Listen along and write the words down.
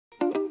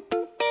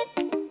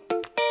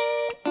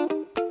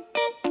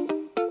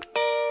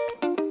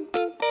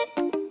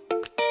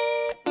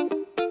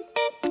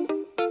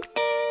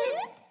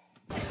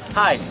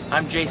Hi,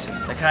 I'm Jason,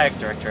 the kayak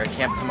director at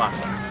Camp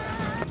Tamakwa.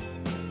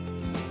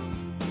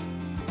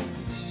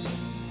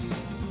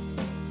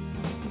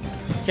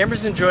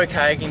 Campers enjoy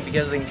kayaking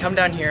because they can come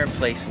down here and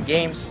play some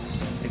games.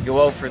 They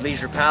go out for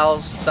leisure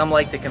pals. Some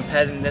like the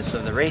competitiveness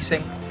of the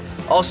racing.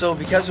 Also,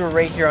 because we're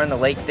right here on the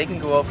lake, they can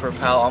go out for a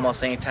pal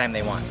almost any time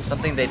they want,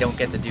 something they don't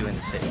get to do in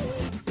the city.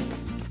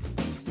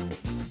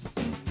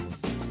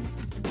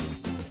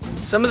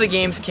 Some of the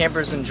games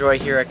campers enjoy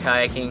here at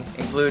Kayaking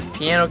include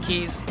piano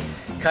keys,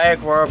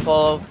 kayak water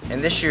polo,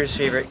 and this year's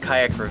favorite,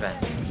 kayak revenge.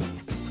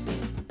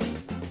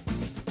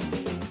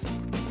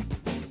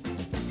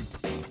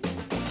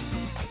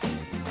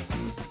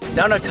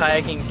 Down at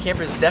Kayaking,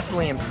 campers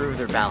definitely improve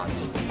their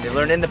balance. They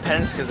learn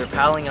independence because they're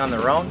paddling on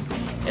their own,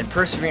 and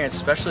perseverance,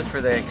 especially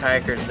for the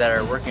kayakers that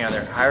are working on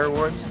their high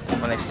rewards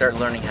when they start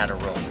learning how to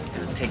roll,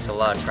 because it takes a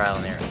lot of trial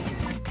and error.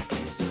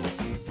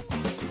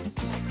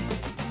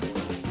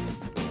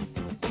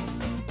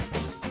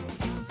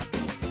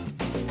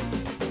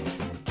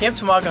 Camp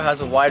Tamakwa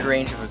has a wide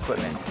range of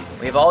equipment.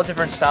 We have all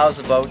different styles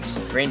of boats,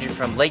 ranging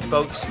from lake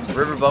boats to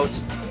river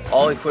boats,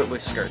 all equipped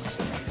with skirts.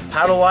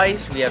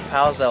 Paddle-wise, we have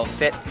paddles that will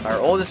fit our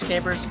oldest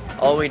campers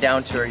all the way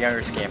down to our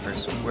youngest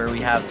campers, where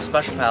we have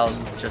special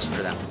paddles just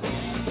for them.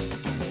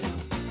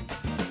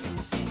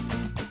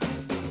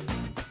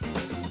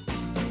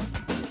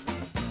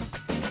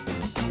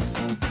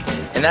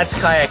 And that's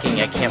kayaking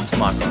at Camp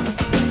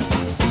Tamakwa.